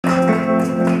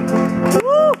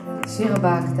השיר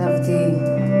הבא כתבתי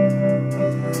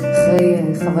אחרי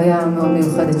חוויה מאוד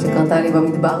מיוחדת שקרתה לי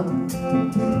במדבר.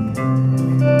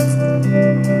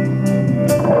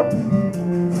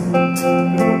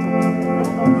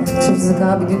 אני חושבת שזה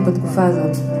קרה בדיוק בתקופה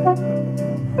הזאת.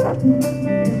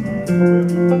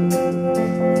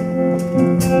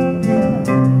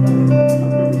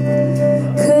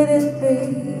 Could it be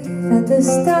that the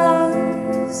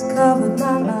stars covered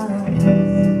my eyes?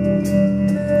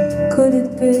 Could it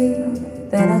be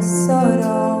that I saw it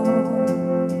all?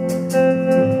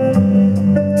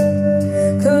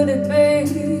 Could it be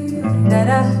that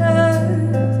I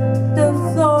heard the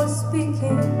floor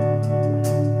speaking?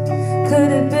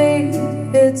 Could it be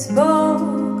it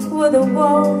spoke with a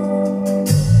wall?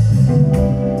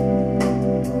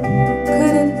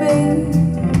 Could it be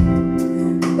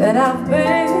that I've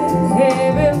been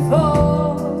here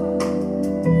before?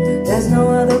 There's no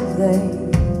other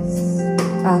place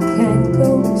I can go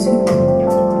to.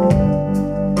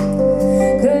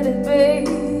 Could it be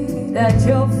that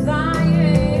you're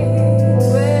flying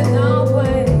without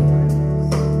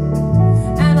wings,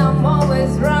 and I'm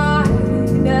always right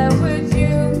there with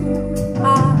you?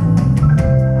 I'm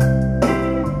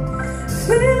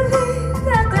feeling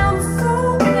that I'm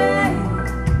falling.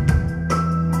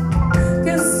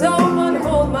 Can someone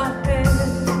hold my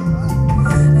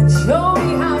hand and show me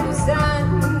how to stand?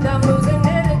 I'm losing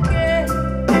it again.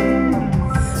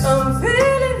 I'm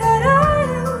feeling that I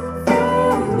am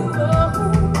falling.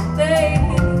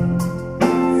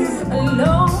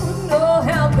 Alone, no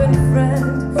helping friend.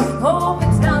 Hope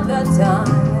it's not that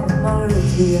time or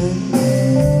it's the end.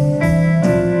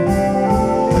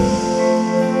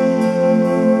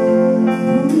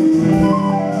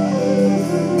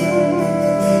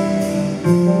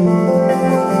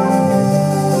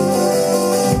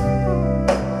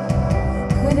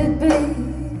 Could it be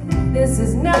this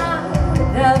is not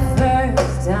the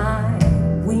first time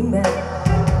we met?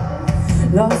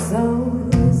 Lost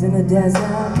souls in the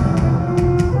desert.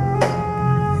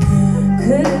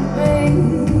 Could it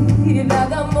be that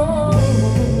the